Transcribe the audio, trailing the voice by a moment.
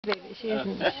Baby, she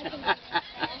isn't.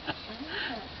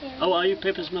 Oh, are you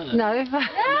Pippa's mother? No. No,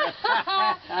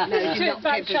 you're not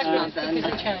Pippa's mother.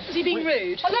 Is he being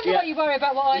rude? I love the way you worry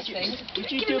about what I think.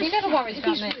 He never worries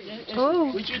about me.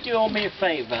 Oh. Would you do me a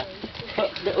favour?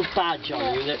 Put a little badge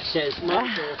on you that says my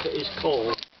daughter is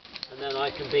called, and then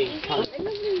I can be kind of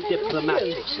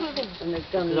diplomatic. Because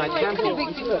I can be.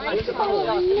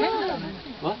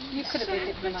 What? You could have been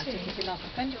diplomatic if you last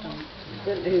offended on. I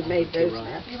don't know who made those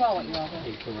now. You are what you are.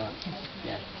 You're right.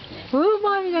 Yeah. Oh,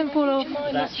 mine don't fall off.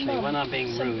 But actually, when I'm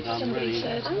being rude, I'm really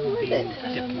being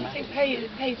diplomatic.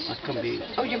 I can be.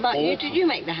 Oh, did you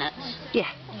make the hats? Yeah.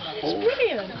 It's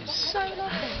brilliant. It's so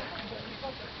lovely.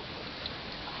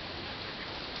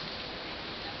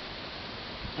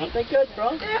 Aren't they good,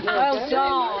 bro? Well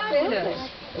done.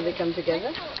 Will they come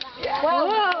together? Whoa,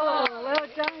 well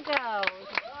done, girls.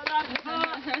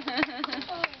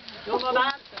 Come on,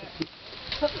 man.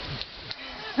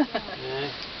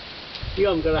 Yeah. You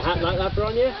haven't got a hat like that,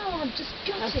 on you? Oh, I'm just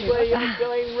gutted. That's where you're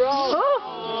going wrong. Oh.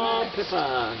 Oh,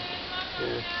 Pippa.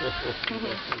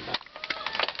 Yeah.